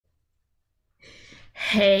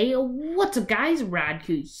Hey, what's up guys?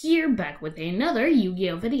 Radku here, back with another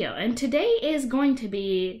Yu-Gi-Oh video, and today is going to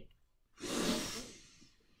be...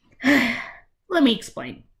 Let me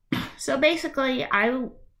explain. So basically, I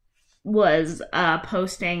was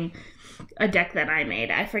posting a deck that I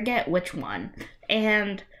made. I forget which one.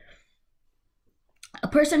 And a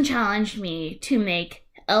person challenged me to make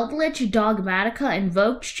Eldritch Dogmatica,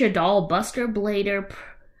 Invoked Shaddoll, Buster Blader,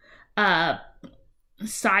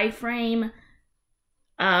 Psyframe,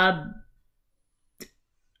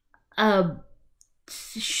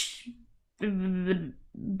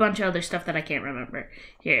 bunch of other stuff that I can't remember.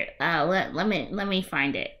 Here, let me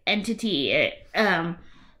find it. Entity, oh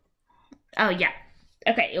yeah.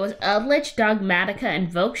 Okay, it was Eldritch Dogmatica,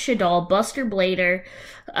 Invoke Shaddoll, Buster Blader,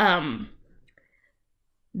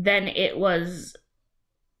 then it was,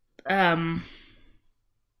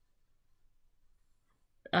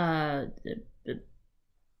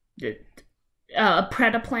 a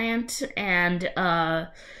Predaplant and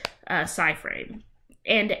Psyframe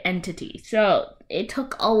and Entity. So it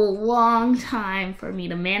took a long time for me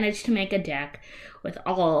to manage to make a deck with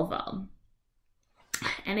all of them.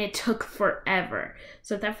 And it took forever.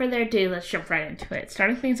 So without further ado, let's jump right into it.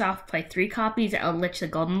 Starting things off, play 3 copies of Eldritch the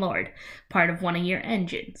Golden Lord, part of one of your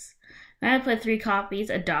engines. Then I play 3 copies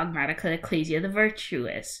of Dogmatica Ecclesia the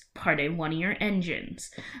Virtuous, part of one of your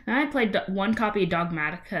engines. Then I play 1 copy of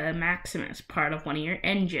Dogmatica Maximus, part of one of your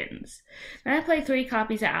engines. Then I play 3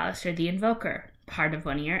 copies of Alistair the Invoker, part of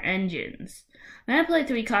one of your engines. Then I play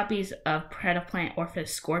 3 copies of Predaplant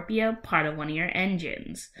Orpheus Scorpio, part of one of your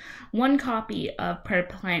engines. 1 copy of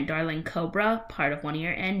Predaplant Darling Cobra, part of one of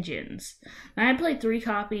your engines. Then I play 3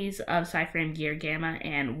 copies of Psyframe Gear Gamma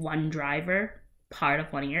and 1 Driver, part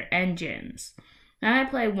of one of your engines. Then I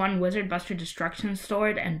play 1 Wizard Buster Destruction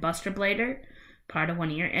Sword and Buster Blader, part of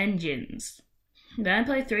one of your engines. Then I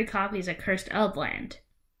play 3 copies of Cursed Eldland.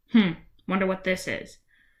 Wonder what this is.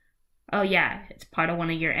 Oh yeah, it's part of one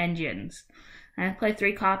of your engines. And I play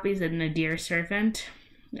 3 copies of Nadir Servant.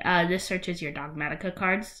 This searches your Dogmatica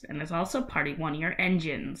cards, and is also part of one of your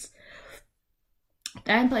engines.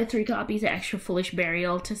 Then I play 3 copies of Extra Foolish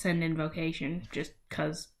Burial to send Invocation, just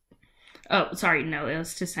cause... Oh, sorry, no, it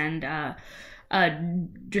was to send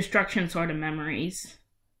Destruction Sword of Memories.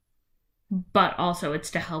 But also,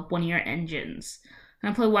 it's to help one of your engines.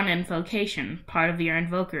 And I play 1 Invocation, part of your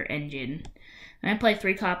Invoker engine. And I play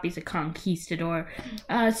 3 copies of Conquistador.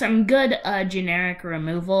 Some good generic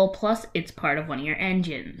removal, plus it's part of one of your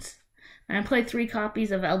engines. And I play 3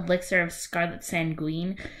 copies of Elixir of Scarlet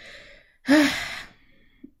Sanguine.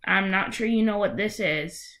 I'm not sure you know what this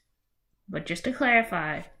is, but just to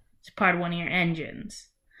clarify, it's part of one of your engines.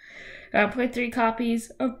 I play 3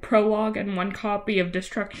 copies of Prologue and 1 copy of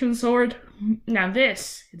Destruction Sword. Now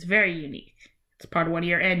this, it's very unique. It's part of one of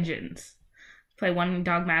your engines. Play 1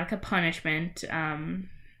 Dogmatica Punishment,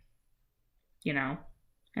 you know.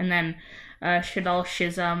 And then Shaddoll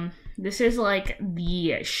Schism. This is like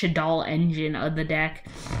the Shaddoll engine of the deck.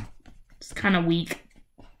 It's kind of weak.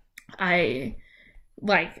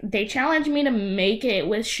 They challenged me to make it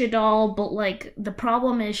with Shaddoll, but, like, the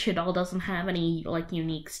problem is Shaddoll doesn't have any, like,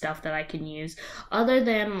 unique stuff that I can use. Other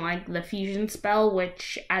than, like, the Fusion spell,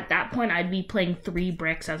 which, at that point, I'd be playing 3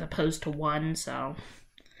 bricks as opposed to 1, so...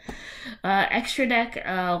 extra deck,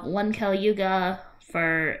 1 Kalyuga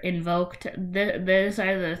for Invoked. These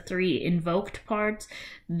are the 3 Invoked parts.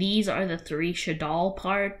 These are the 3 Shaddoll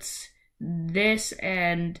parts. This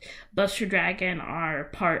and Buster Dragon are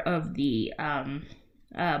part of the,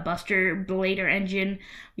 Buster Blader engine.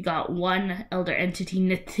 We got 1 Elder Entity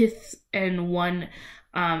Nithith and 1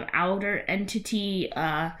 Outer Entity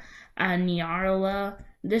Nyarla.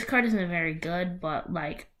 This card isn't very good, but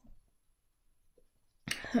like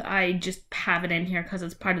I just have it in here because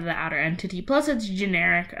it's part of the Outer Entity. Plus it's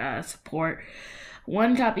generic support.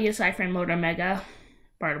 1 copy of Psyframe Motor Mega,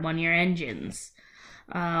 part of one of your engines.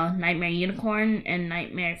 Nightmare Unicorn and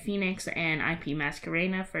Nightmare Phoenix and IP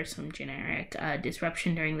Masquerena for some generic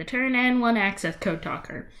disruption during the turn, and 1 Access Code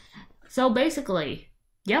Talker. So basically,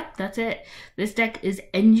 yep, that's it. This deck is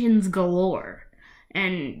engines galore.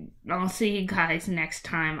 And I'll see you guys next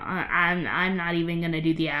time. I'm not even gonna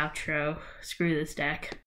do the outro. Screw this deck.